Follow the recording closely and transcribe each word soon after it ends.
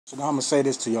So now I'm gonna say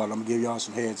this to y'all. I'm gonna give y'all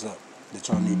some heads up that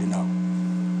y'all need to know.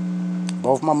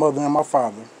 Both my mother and my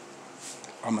father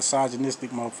are misogynistic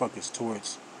motherfuckers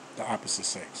towards the opposite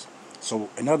sex. So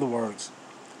in other words,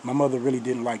 my mother really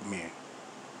didn't like men.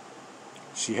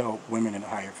 She held women in a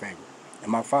higher favor.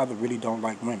 And my father really don't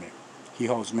like women. He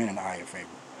holds men in a higher favor.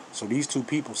 So these two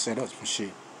people set up some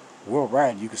shit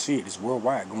worldwide. You can see it. It's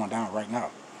worldwide going down right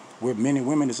now. Where men and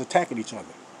women is attacking each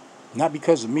other. Not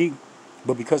because of me,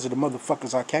 but because of the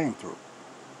motherfuckers I came through.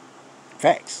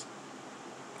 Facts.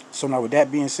 So now with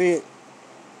that being said,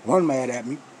 one mad at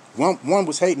me. One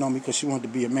was hating on me because she wanted to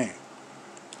be a man.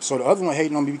 So the other one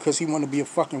hating on me because he wanted to be a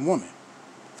fucking woman.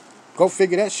 Go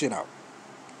figure that shit out.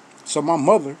 So my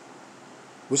mother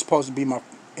was supposed to be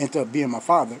ended up being my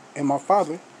father, and my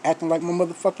father acting like my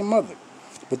motherfucking mother.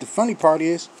 But the funny part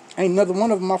is, ain't another one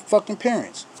of them my fucking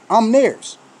parents. I'm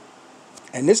theirs.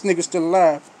 And this nigga still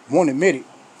alive, won't admit it,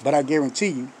 but I guarantee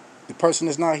you, the person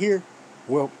that's not here,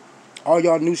 well, all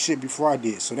y'all knew shit before I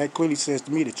did. So that clearly says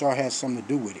to me that y'all had something to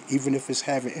do with it, even if it's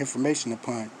having information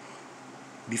upon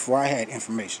before I had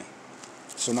information.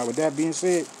 So now with that being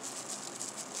said,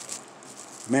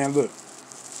 man, look,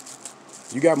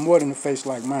 you got more than a face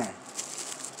like mine.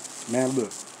 Man,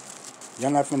 look,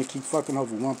 y'all not finna keep fucking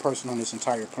over one person on this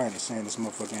entire planet saying this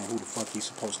motherfucker ain't who the fuck he's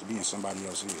supposed to be and somebody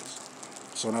else is.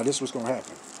 So now this what's gonna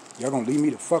happen. Y'all gonna leave me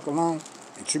the fuck alone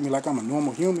and treat me like I'm a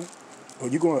normal human? Or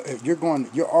your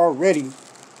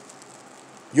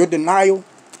denial,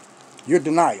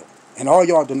 and all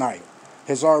y'all denial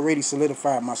has already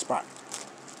solidified my spot.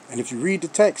 And if you read the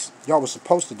text, y'all was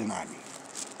supposed to deny me.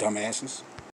 Dumbasses.